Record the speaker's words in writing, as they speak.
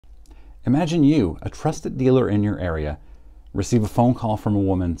Imagine you, a trusted dealer in your area, receive a phone call from a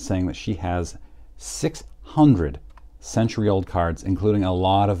woman saying that she has 600 century-old cards, including a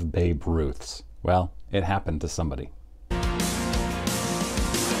lot of Babe Ruths. Well, it happened to somebody.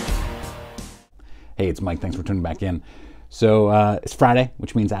 Hey, it's Mike. Thanks for tuning back in. So it's Friday,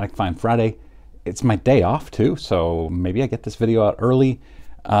 which means Attic Find Friday. It's my day off too, so maybe I get this video out early.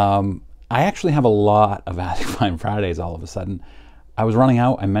 I actually have a lot of Attic Find Fridays all of a sudden. I was running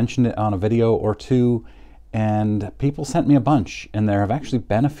out. I mentioned it on a video or two, and people sent me a bunch, and there have actually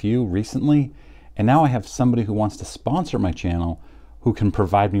been a few recently, and now I have somebody who wants to sponsor my channel who can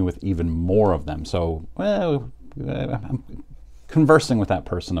provide me with even more of them. So, well, I'm conversing with that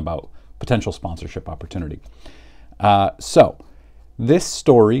person about potential sponsorship opportunity. So, this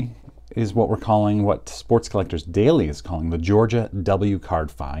story is what we're calling, what Sports Collectors Daily is calling, the Georgia W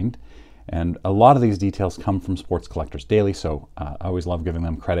card find. And a lot of these details come from Sports Collectors Daily, so I always love giving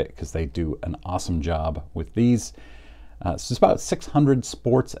them credit because they do an awesome job with these. So it's about 600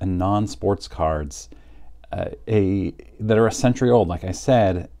 sports and non-sports cards that are a century old, like I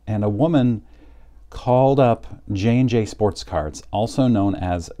said, and a woman called up J&J Sports Cards, also known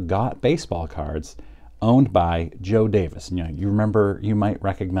as Got Baseball Cards, owned by Joe Davis. And, you remember, you might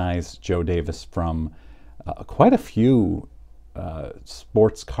recognize Joe Davis from quite a few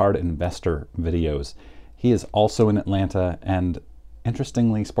sports card investor videos. He is also in Atlanta, and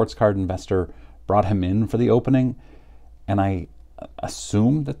interestingly, Sports Card Investor brought him in for the opening, and I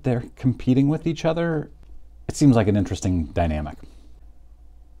assume that they're competing with each other. It seems like an interesting dynamic.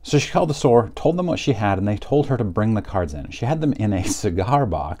 So she called the store, told them what she had, and they told her to bring the cards in. She had them in a cigar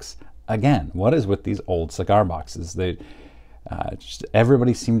box. Again, what is with these old cigar boxes?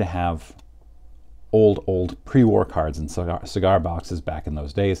 Everybody seemed to have old pre-war cards in cigar boxes back in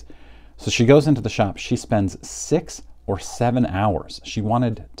those days. So she goes into the shop. She spends 6 or 7 hours. She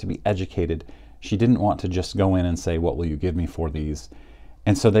wanted to be educated. She didn't want to just go in and say, what will you give me for these?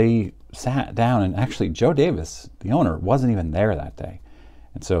 And so they sat down, and actually Joe Davis, the owner, wasn't even there that day.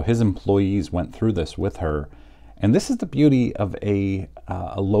 And so his employees went through this with her. And this is the beauty of a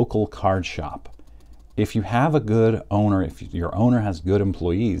local card shop. If you have a good owner, if your owner has good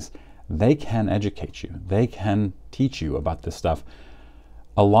employees, they can educate you. They can teach you about this stuff.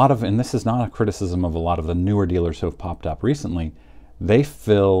 A lot of, and this is not a criticism of a lot of the newer dealers who have popped up recently, they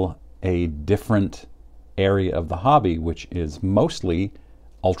fill a different area of the hobby, which is mostly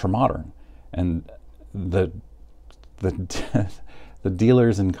ultra modern. And the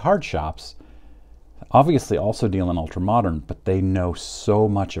dealers in card shops obviously also deal in ultra modern, but they know so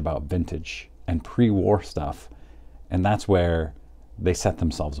much about vintage and pre-war stuff, and that's where they set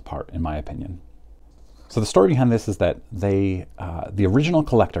themselves apart, in my opinion. So the story behind this is that the original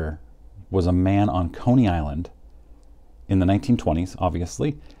collector was a man on Coney Island in the 1920s,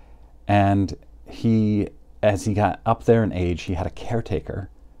 obviously, and as he got up there in age, he had a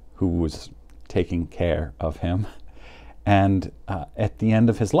caretaker who was taking care of him. And at the end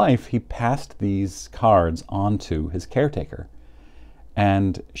of his life, he passed these cards on to his caretaker.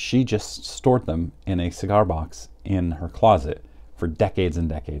 And she just stored them in a cigar box in her closet for decades and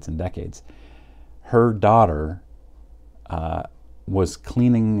decades and decades. Her daughter was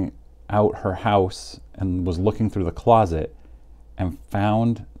cleaning out her house and was looking through the closet and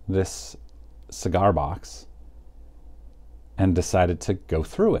found this cigar box and decided to go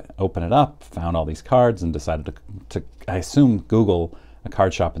through it, open it up, found all these cards, and decided to I assume, Google a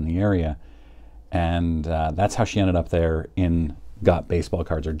card shop in the area. And that's how she ended up there in Got Baseball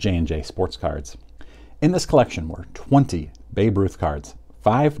Cards, or J&J Sports Cards. In this collection were 20 Babe Ruth cards,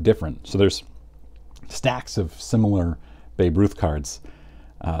 5 different. So there's stacks of similar Babe Ruth cards.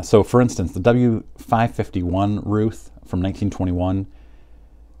 So for instance, the W551 Ruth from 1921,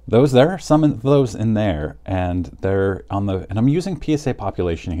 there are some of those in there, and they're on the, and I'm using PSA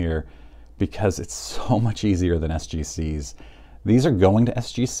population here because it's so much easier than SGCs. These are going to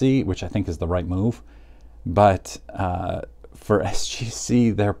SGC, which I think is the right move, but for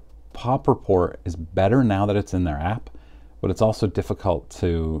SGC, their pop report is better now that it's in their app, but it's also difficult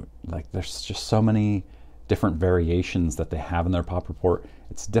to, like, there's just so many different variations that they have in their pop report.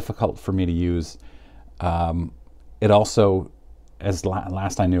 It's difficult for me to use. It also, as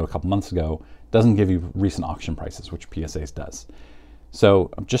last I knew a couple months ago, doesn't give you recent auction prices, which PSA's does.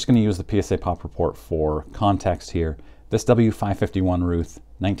 So I'm just going to use the PSA pop report for context here. This W551 Ruth,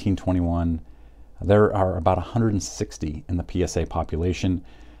 1921, there are about 160 in the PSA population.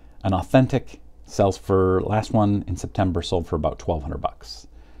 An authentic sells for, last one in September sold for about $1,200.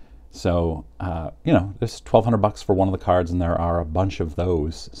 So, you know, there's $1,200 for one of the cards, and there are a bunch of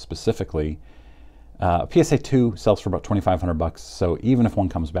those specifically. PSA 2 sells for about 2,500 bucks, so even if one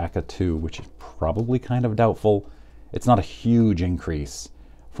comes back at 2, which is probably kind of doubtful, it's not a huge increase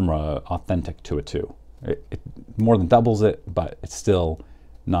from an authentic to a 2. It more than doubles it, but it's still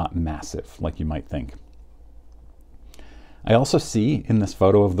not massive like you might think. I also see in this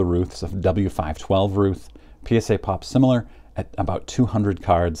photo of the Ruths, of W512 Ruth, PSA pop similar at about 200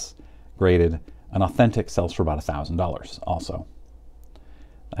 cards graded. An authentic sells for about $1,000 also.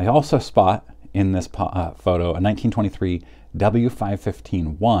 I also spot in this photo a 1923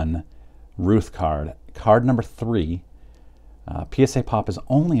 W515-1 Ruth card, card number 3. PSA pop is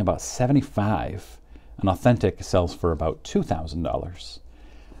only about 75. An authentic sells for about $2,000.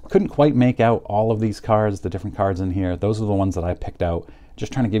 Couldn't quite make out all of these cards, the different cards in here. Those are the ones that I picked out,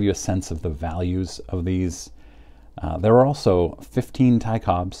 just trying to give you a sense of the values of these. There were also 15 Ty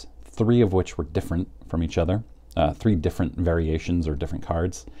Cobbs, 3 of which were different from each other, 3 different variations or different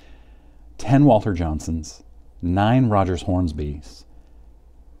cards. 10 Walter Johnsons, 9 Rogers Hornsbys,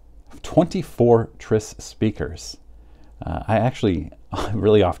 24 Tris Speakers. I actually,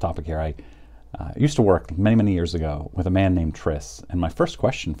 really off topic here, I used to work many years ago with a man named Tris, and my first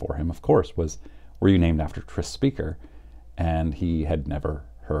question for him, of course, was, were you named after Tris Speaker? And he had never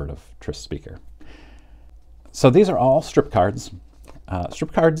heard of Tris Speaker. So these are all strip cards.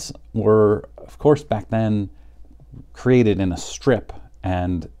 Strip cards were, of course, back then created in a strip,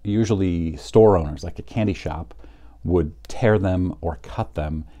 and usually store owners, like a candy shop, would tear them or cut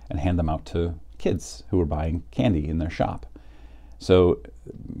them and hand them out to kids who were buying candy in their shop. So,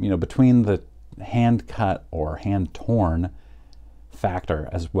 you know, between the hand cut or hand torn factor,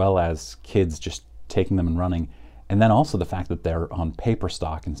 as well as kids just taking them and running, and then also the fact that they're on paper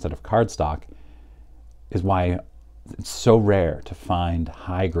stock instead of card stock, is why it's so rare to find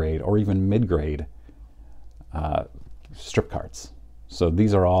high grade or even mid grade strip cards. So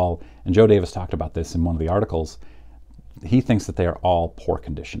these are all, and Joe Davis talked about this in one of the articles, he thinks that they are all poor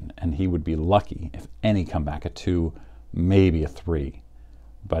condition, and he would be lucky if any come back a 2, maybe a 3.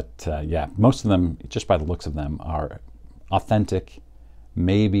 But yeah, most of them, just by the looks of them, are authentic,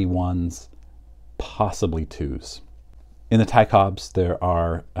 maybe 1s, possibly 2s. In the Ty Cobbs, there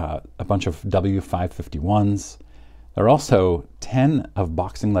are a bunch of W551s. There are also 10 of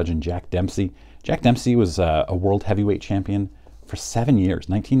boxing legend Jack Dempsey. Jack Dempsey was a world heavyweight champion for 7 years,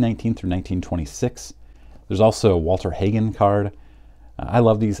 1919 through 1926. There's also a Walter Hagen card. I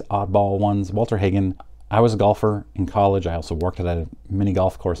love these oddball ones. Walter Hagen, I was a golfer in college. I also worked at a mini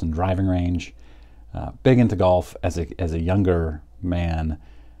golf course and driving range. Big into golf as a younger man.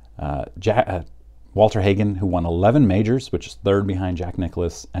 Walter Hagen, who won 11 majors, which is 3rd behind Jack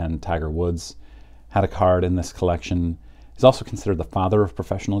Nicklaus and Tiger Woods, had a card in this collection. He's also considered the father of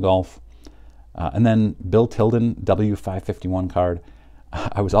professional golf. And then Bill Tilden, W551 card.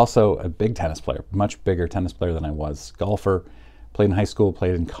 I was also a big tennis player, much bigger tennis player than I was golfer. Played in high school,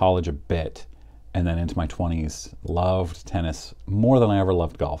 played in college a bit, and then into my 20s, loved tennis more than I ever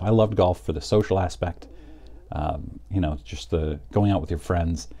loved golf. I loved golf for the social aspect, you know, just the going out with your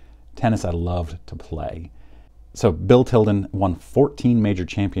friends. Tennis I loved to play. So Bill Tilden won 14 major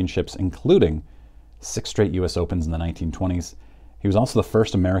championships, including 6 straight U.S. Opens in the 1920s. He was also the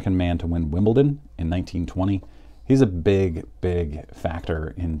first American man to win Wimbledon in 1920. He's a big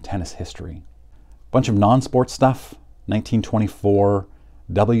factor in tennis history. Bunch of non-sports stuff. 1924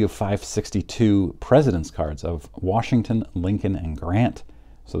 W562 President's cards of Washington, Lincoln, and Grant.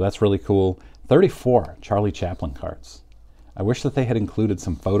 So that's really cool. 34 Charlie Chaplin cards. I wish that they had included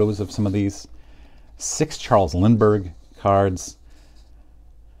some photos of some of these. 6 Charles Lindbergh cards.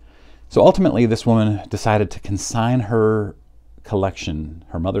 So ultimately, this woman decided to consign her collection,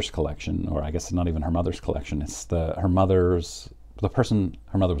 her mother's collection, or I guess not even her mother's collection, it's the person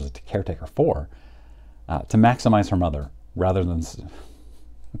her mother was a caretaker for, to maximize her mother rather than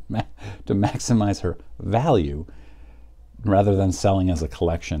to maximize her value rather than selling as a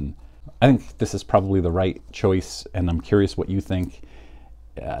collection. I think this is probably the right choice, and I'm curious what you think.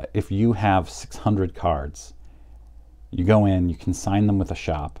 If you have 600 cards, you go in, you consign them with a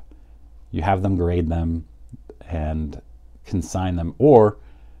shop, you have them grade them and consign them, or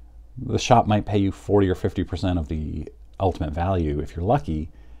the shop might pay you 40 or 50% of the ultimate value if you're lucky.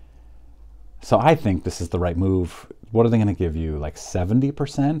 So I think this is the right move. What are they going to give you, like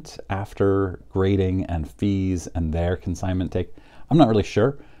 70% after grading and fees and their consignment take? I'm not really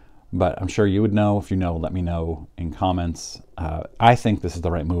sure, but I'm sure you would know. If you know, let me know in comments. I think this is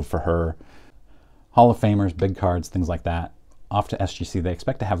the right move for her. Hall of Famers, big cards, things like that, off to SGC. They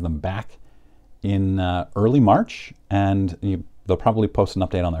expect to have them back in early March, and they'll probably post an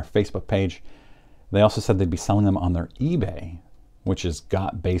update on their Facebook page. They also said they'd be selling them on their eBay, which is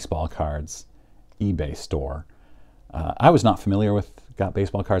got baseball cards, eBay store. I was not familiar with Got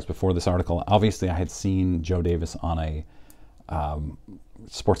Baseball Cards before this article. Obviously, I had seen Joe Davis on a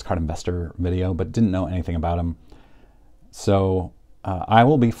sports card investor video, but didn't know anything about him. So I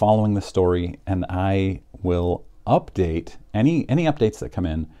will be following the story, and I will update any updates that come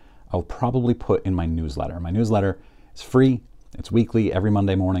in. I'll probably put in my newsletter. My newsletter is free. It's weekly. Every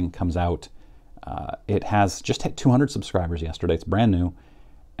Monday morning comes out. It has just hit 200 subscribers yesterday. It's brand new,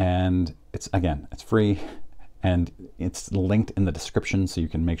 and it's free, and it's linked in the description, so you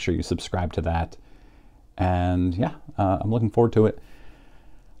can make sure you subscribe to that. And yeah, I'm looking forward to it.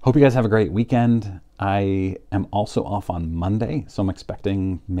 Hope you guys have a great weekend. I am also off on Monday, so I'm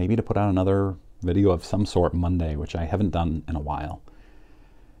expecting maybe to put out another video of some sort Monday, which I haven't done in a while.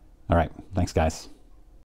 All right, thanks guys.